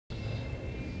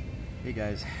Hey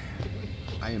guys,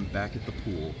 I am back at the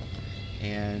pool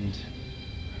and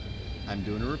I'm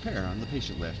doing a repair on the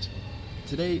patient lift.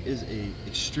 Today is a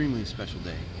extremely special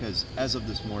day because as of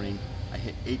this morning I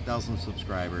hit 8,000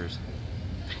 subscribers.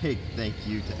 Big thank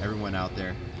you to everyone out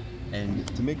there. And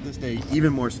to make this day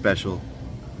even more special,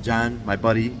 John, my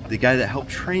buddy, the guy that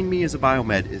helped train me as a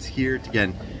biomed, is here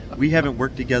again. We haven't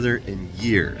worked together in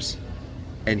years.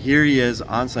 And here he is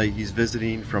on site. He's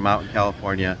visiting from out in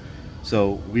California.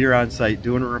 So we're on site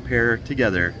doing a repair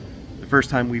together. The first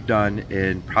time we've done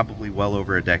in probably well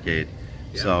over a decade.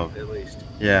 Yeah, so at least.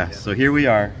 Yeah, so here we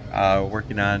are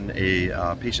working on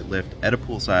a patient lift at a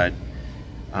poolside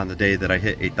on the day that I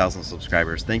hit 8,000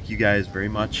 subscribers. Thank you guys very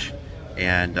much.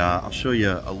 And I'll show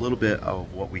you a little bit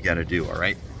of what we got to do, all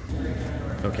right?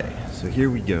 Okay, so here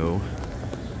we go.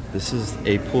 This is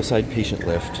a poolside patient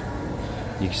lift.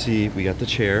 You can see we got the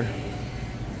chair.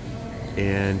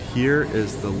 And here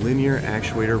is the linear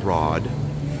actuator rod.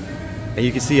 And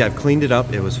you can see I've cleaned it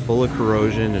up. It was full of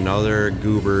corrosion and other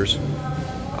goobers.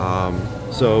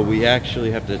 So we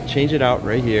actually have to change it out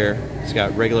right here. It's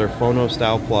got regular phono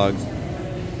style plugs.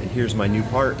 And here's my new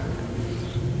part.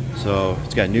 So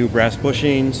it's got new brass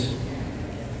bushings.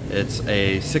 It's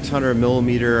a 600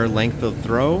 millimeter length of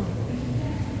throw.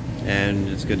 And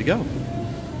it's good to go.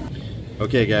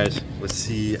 Okay guys, let's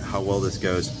see how well this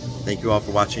goes. Thank you all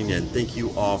for watching and thank you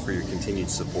all for your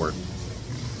continued support.